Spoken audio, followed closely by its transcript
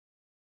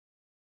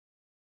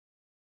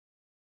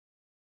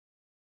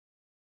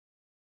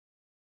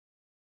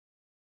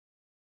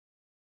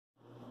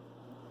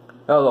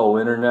Hello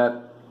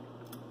Internet,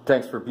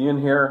 thanks for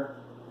being here.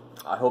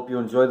 I hope you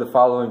enjoy the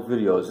following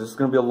videos. This is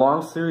going to be a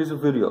long series of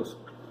videos.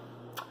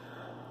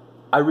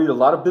 I read a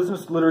lot of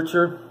business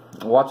literature,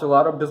 watch a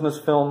lot of business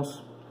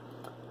films,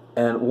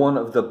 and one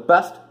of the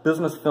best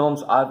business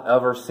films I've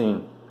ever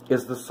seen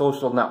is The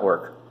Social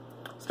Network,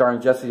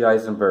 starring Jesse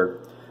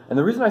Eisenberg. And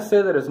the reason I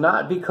say that is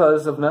not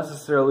because of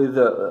necessarily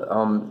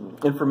the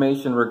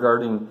information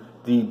regarding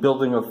the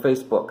building of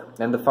Facebook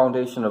and the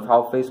foundation of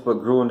how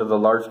Facebook grew into the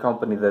large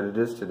company that it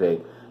is today.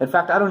 In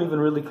fact, I don't even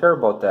really care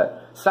about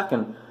that.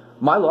 Second,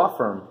 my law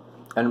firm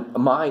and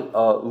my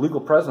legal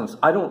presence,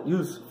 I don't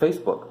use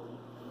Facebook.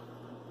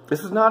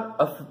 This is not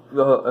a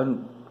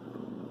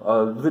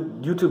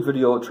YouTube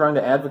video trying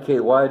to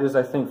advocate why it is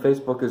I think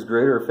Facebook is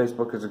great or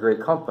Facebook is a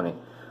great company.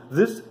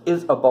 This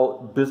is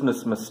about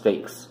business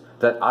mistakes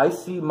that I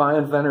see my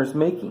inventors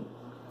making.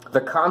 The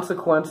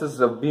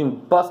consequences of being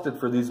busted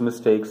for these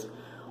mistakes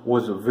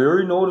was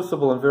very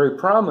noticeable and very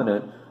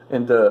prominent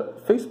in the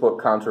Facebook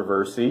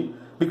controversy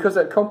because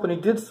that company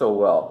did so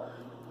well.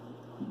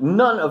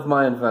 None of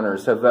my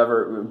inventors have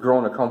ever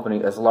grown a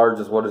company as large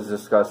as what is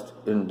discussed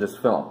in this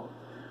film.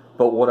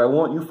 But what I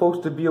want you folks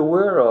to be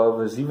aware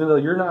of is even though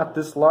you're not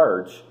this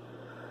large,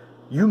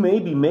 you may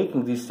be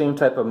making these same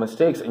type of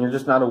mistakes and you're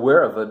just not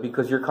aware of it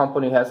because your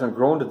company hasn't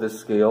grown to this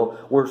scale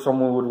where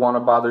someone would want to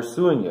bother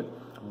suing you.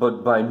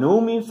 But by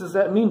no means does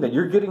that mean that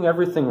you're getting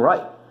everything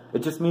right. It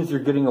just means you're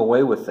getting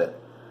away with it.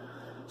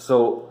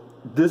 So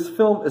this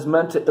film is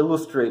meant to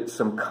illustrate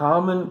some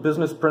common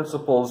business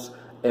principles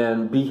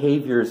and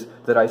behaviors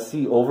that I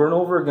see over and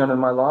over again in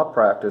my law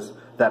practice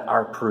that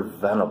are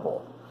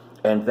preventable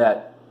and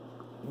that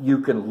you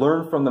can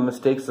learn from the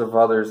mistakes of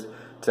others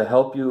to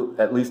help you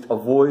at least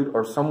avoid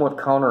or somewhat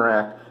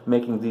counteract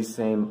making these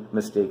same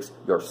mistakes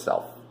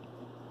yourself.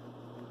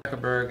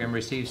 And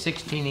received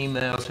 16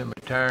 emails in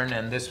return,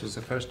 and this was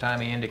the first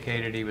time he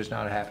indicated he was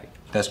not happy.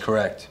 That's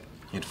correct.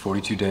 You had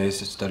 42 days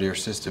to study your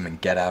system and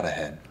get out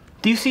ahead.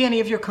 Do you see any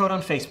of your code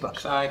on Facebook?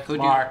 Sorry, could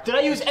Mark, did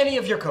I use any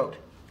of your code?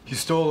 You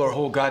stole our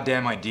whole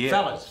goddamn idea.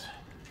 Fellas,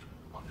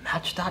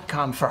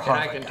 Match.com for can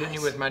Harvard, I continue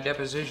guys. with my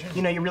deposition?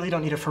 You know, you really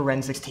don't need a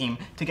forensics team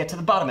to get to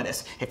the bottom of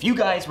this. If you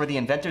guys were the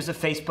inventors of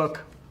Facebook,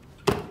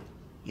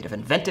 you'd have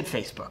invented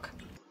Facebook.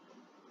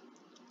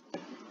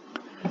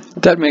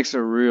 That makes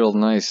a real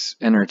nice,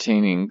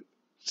 entertaining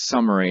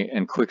summary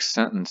and quick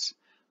sentence,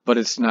 but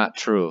it's not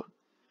true.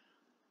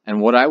 And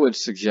what I would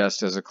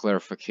suggest as a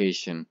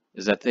clarification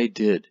is that they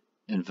did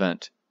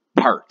invent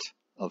part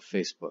of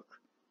Facebook.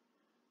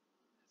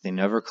 They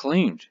never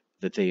claimed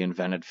that they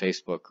invented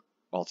Facebook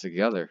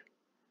altogether.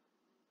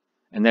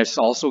 And this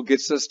also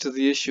gets us to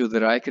the issue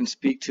that I can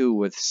speak to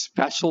with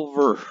special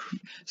verve,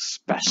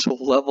 special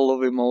level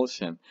of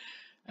emotion.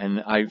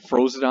 And I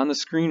froze it on the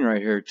screen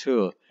right here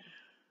too.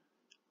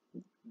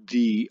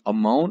 The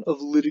amount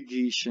of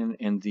litigation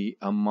and the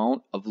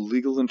amount of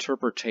legal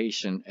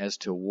interpretation as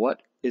to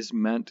what is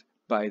meant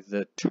by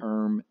the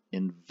term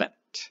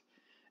invent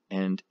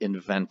and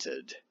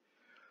invented.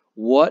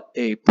 What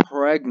a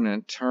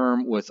pregnant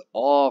term with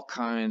all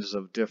kinds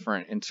of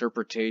different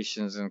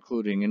interpretations,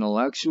 including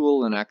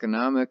intellectual and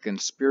economic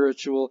and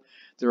spiritual.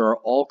 There are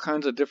all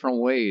kinds of different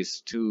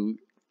ways to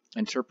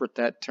interpret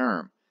that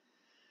term.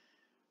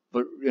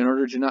 But in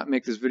order to not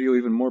make this video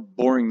even more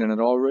boring than it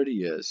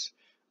already is,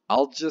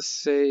 I'll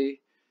just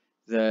say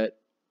that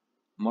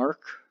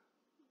Mark,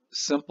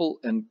 simple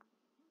and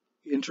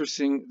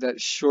interesting that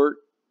short,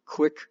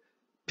 quick,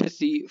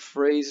 pithy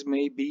phrase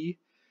may be,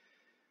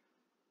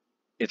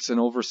 it's an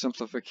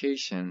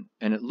oversimplification,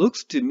 and it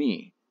looks to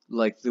me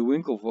like the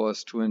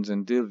Winklevoss twins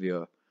and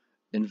Divya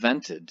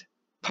invented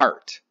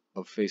part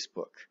of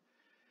Facebook.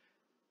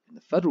 And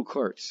the federal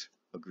courts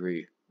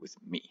agree with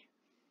me.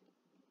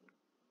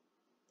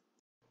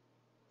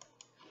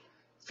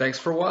 Thanks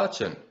for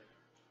watching.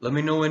 Let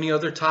me know any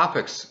other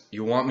topics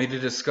you want me to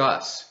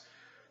discuss.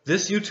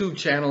 This YouTube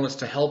channel is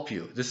to help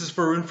you. This is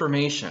for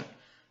information.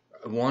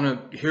 I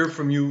want to hear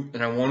from you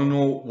and I want to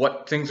know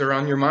what things are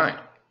on your mind.